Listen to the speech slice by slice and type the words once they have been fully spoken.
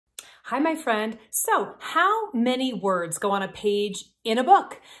Hi, my friend. So, how many words go on a page in a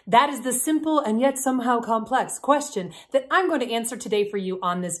book? That is the simple and yet somehow complex question that I'm going to answer today for you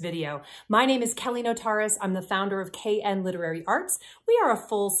on this video. My name is Kelly Notaris. I'm the founder of KN Literary Arts. We are a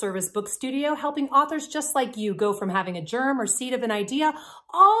full-service book studio helping authors just like you go from having a germ or seed of an idea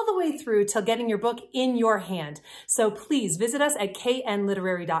all the way through to getting your book in your hand. So please visit us at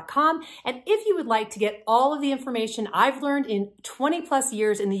knliterary.com. And if you would like to get all of the information I've learned in 20 plus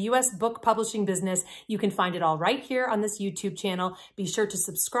years in the US book publishing business, you can find it all right here on this YouTube channel. Be sure to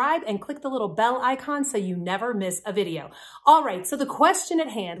subscribe and click the little bell icon so you never miss a video. All right, so the question at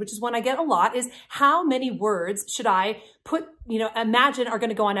hand, which is one I get a lot, is how many words should I imagine are going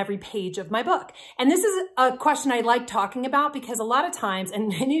to go on every page of my book? And this is a question I like talking about because a lot of times, and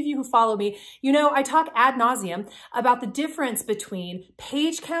many of you who follow me, I talk ad nauseum about the difference between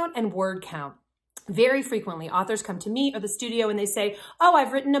page count and word count. Very frequently, authors come to me or the studio and they say, oh,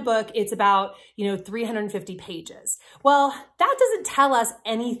 I've written a book. It's about, 350 pages. Well, that doesn't tell us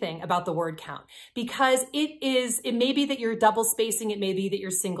anything about the word count because it may be that you're double spacing. It may be that you're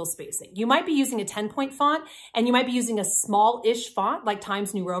single spacing. You might be using a 10-point font and you might be using a small-ish font like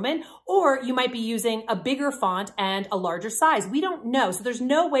Times New Roman, or you might be using a bigger font and a larger size. We don't know. So there's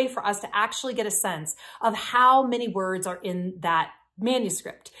no way for us to actually get a sense of how many words are in that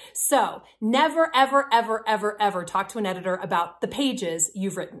manuscript. So never, ever, ever, ever, ever talk to an editor about the pages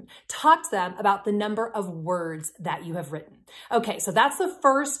you've written. Talk to them about the number of words that you have written. Okay, so that's the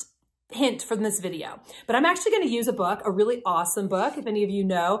first hint from this video, but I'm actually going to use a book, a really awesome book. If any of you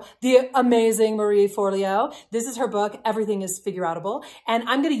know the amazing Marie Forleo, this is her book, Everything is Figureoutable. And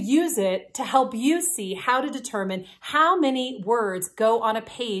I'm going to use it to help you see how to determine how many words go on a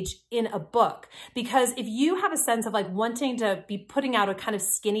page in a book. Because if you have a sense of wanting to be putting out a kind of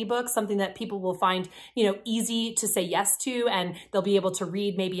skinny book, something that people will find, easy to say yes to, and they'll be able to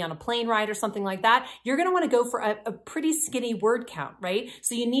read maybe on a plane ride or something like that, you're going to want to go for a pretty skinny word count, right?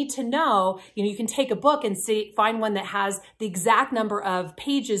 So you need to know, you can take a book and find one that has the exact number of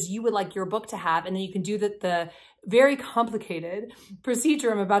pages you would like your book to have. And then you can do the very complicated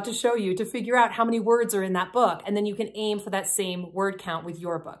procedure I'm about to show you to figure out how many words are in that book. And then you can aim for that same word count with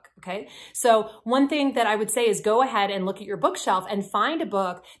your book. Okay. So one thing that I would say is go ahead and look at your bookshelf and find a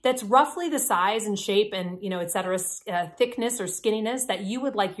book that's roughly the size and shape and, et cetera, thickness or skinniness that you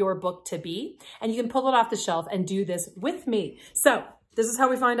would like your book to be. And you can pull it off the shelf and do this with me. So this is how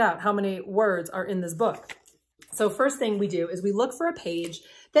we find out how many words are in this book. So first thing we do is we look for a page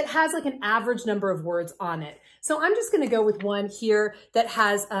that has an average number of words on it. So I'm just going to go with one here that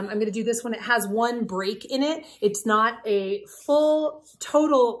has, I'm going to do this one. It has one break in it. It's not a full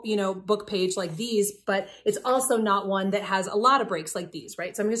total, book page like these, but it's also not one that has a lot of breaks like these,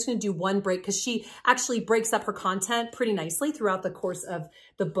 right? So I'm just going to do one break because she actually breaks up her content pretty nicely throughout the course of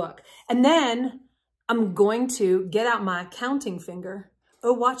the book. And then I'm going to get out my counting finger.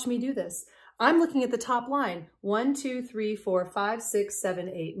 Oh, watch me do this. I'm looking at the top line. 1, 2, 3, 4, 5, 6, 7,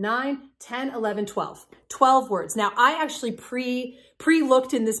 8, 9, 10, 11, 12. 12 words. Now, I actually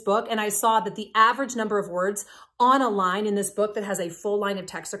pre-looked in this book and I saw that the average number of words on a line in this book that has a full line of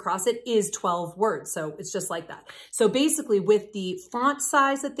text across it is 12 words. So it's just like that. So basically with the font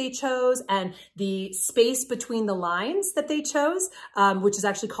size that they chose and the space between the lines that they chose, which is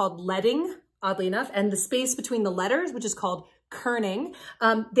actually called leading, oddly enough, and the space between the letters, which is called kerning,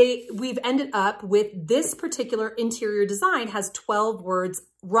 we've ended up with this particular interior design has 12 words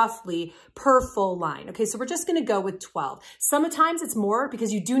roughly per full line. Okay, so we're just going to go with 12. Sometimes it's more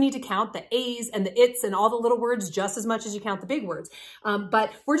because you do need to count the A's and the it's and all the little words just as much as you count the big words.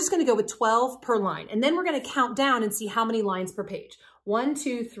 But we're just going to go with 12 per line. And then we're going to count down and see how many lines per page. 1,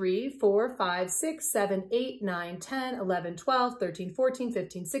 2, 3, 4, 5, 6, 7, 8, 9, 10, 11, 12, 13, 14,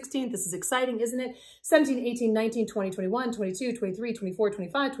 15, 16. This is exciting, isn't it? 17, 18, 19, 20, 21, 22, 23, 24,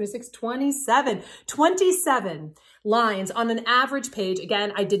 25, 26, 27. 27 lines on an average page.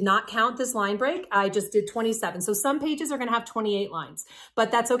 Again, I did not count this line break. I just did 27. So some pages are going to have 28 lines, but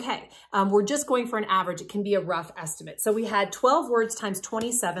that's okay. We're just going for an average. It can be a rough estimate. So we had 12 words times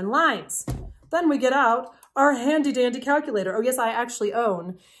 27 lines. Then we get out our handy dandy calculator. Oh yes, I actually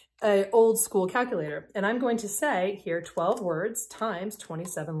own an old school calculator. And I'm going to say here 12 words times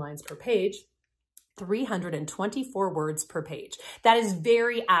 27 lines per page. 324 words per page. That is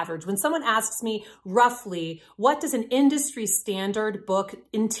very average. When someone asks me roughly, what does an industry standard book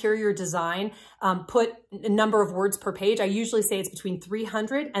interior design put a number of words per page, I usually say it's between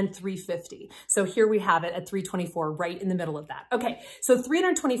 300 and 350. So here we have it at 324, right in the middle of that. Okay, so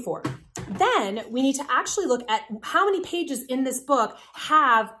 324. Then we need to actually look at how many pages in this book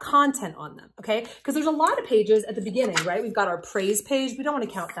have content on them, okay? Because there's a lot of pages at the beginning, right? We've got our praise page. We don't want to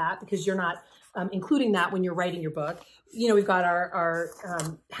count that because you're not including that when you're writing your book. You know, we've got our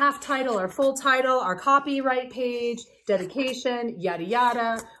half title, our full title, our copyright page, dedication, yada,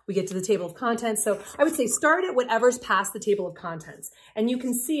 yada. We get to the table of contents. So I would say start at whatever's past the table of contents. And you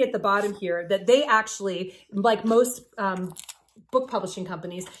can see at the bottom here that they actually, like most book publishing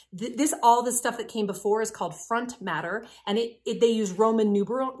companies, all this stuff that came before is called front matter, and they use Roman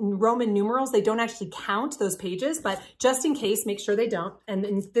numerals. They don't actually count those pages, but just in case, make sure they don't. And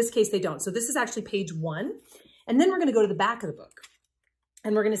in this case, they don't. So this is actually page 1. And then we're going to go to the back of the book.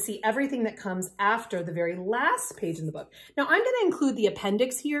 And we're going to see everything that comes after the very last page in the book. Now, I'm going to include the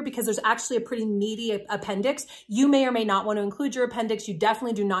appendix here because there's actually a pretty meaty appendix. You may or may not want to include your appendix. You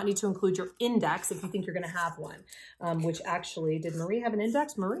definitely do not need to include your index if you think you're going to have one, which actually, did Marie have an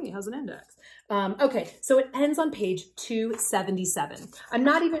index? Marie has an index. Okay, so it ends on page 277. I'm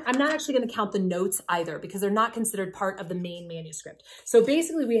not actually going to count the notes either because they're not considered part of the main manuscript. So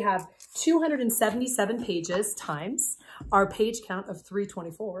basically we have 277 pages times our page count of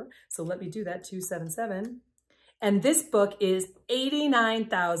 324. So let me do that, 277. And this book is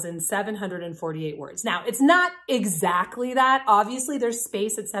 89,748 words. Now, it's not exactly that. Obviously, there's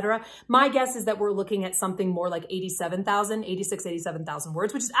space, etc. My guess is that we're looking at something more like 87,000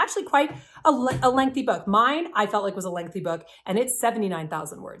 words, which is actually quite a lengthy book. Mine, I felt like was a lengthy book, and it's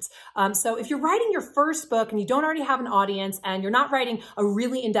 79,000 words. So if you're writing your first book and you don't already have an audience and you're not writing a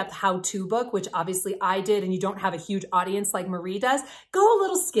really in-depth how-to book, which obviously I did, and you don't have a huge audience like Marie does, go a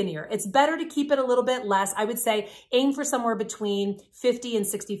little skinnier. It's better to keep it a little bit less. I would say aim for somewhere between 50 and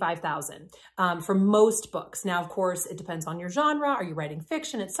 65,000 for most books. Now, of course, it depends on your genre. Are you writing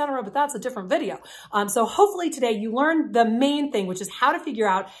fiction, etc.? But that's a different video. So hopefully today you learned the main thing, which is how to figure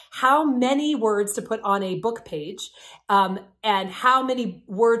out how many words to put on a book page and how many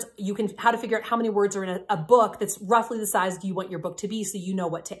words how to figure out how many words are in a book that's roughly the size you want your book to be so you know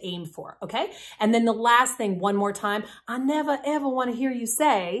what to aim for, okay? And then the last thing, one more time, I never ever want to hear you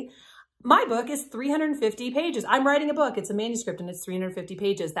say, my book is 350 pages. I'm writing a book. It's a manuscript and it's 350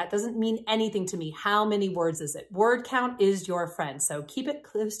 pages. That doesn't mean anything to me. How many words is it? Word count is your friend. So keep it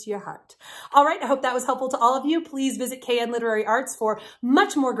close to your heart. All right. I hope that was helpful to all of you. Please visit KN Literary Arts for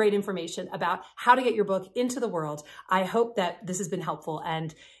much more great information about how to get your book into the world. I hope that this has been helpful,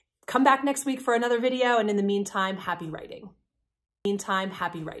 and come back next week for another video. And in the meantime, happy writing.